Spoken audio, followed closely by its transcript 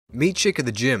Meet chick at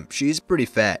the gym. She's pretty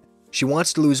fat. She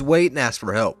wants to lose weight and asks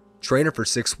for help. Train her for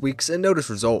 6 weeks and notice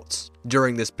results.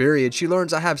 During this period, she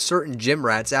learns I have certain gym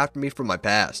rats after me from my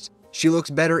past. She looks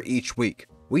better each week.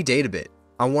 We date a bit.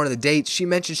 On one of the dates, she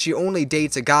mentions she only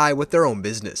dates a guy with their own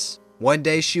business. One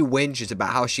day, she whinges about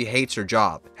how she hates her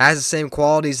job, has the same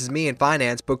qualities as me in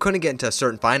finance but couldn't get into a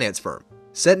certain finance firm.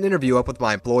 Set an interview up with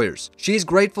my employers. She's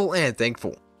grateful and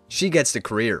thankful. She gets the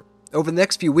career. Over the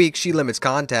next few weeks, she limits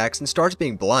contacts and starts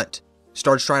being blunt.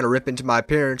 Starts trying to rip into my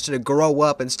appearance to grow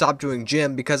up and stop doing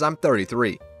gym because I'm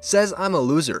 33. Says I'm a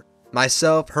loser.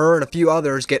 Myself, her, and a few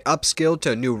others get upskilled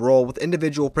to a new role with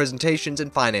individual presentations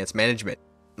and finance management.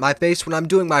 My face when I'm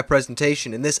doing my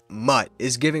presentation and this mutt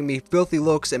is giving me filthy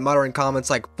looks and muttering comments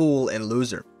like fool and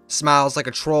loser. Smiles like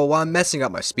a troll while I'm messing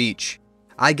up my speech.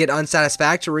 I get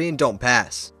unsatisfactory and don't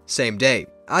pass. Same day,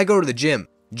 I go to the gym.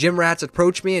 Gym rats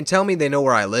approach me and tell me they know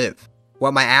where I live,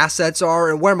 what my assets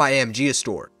are, and where my AMG is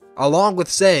stored, along with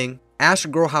saying, ask a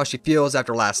girl how she feels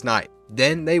after last night.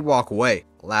 Then they walk away,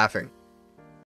 laughing.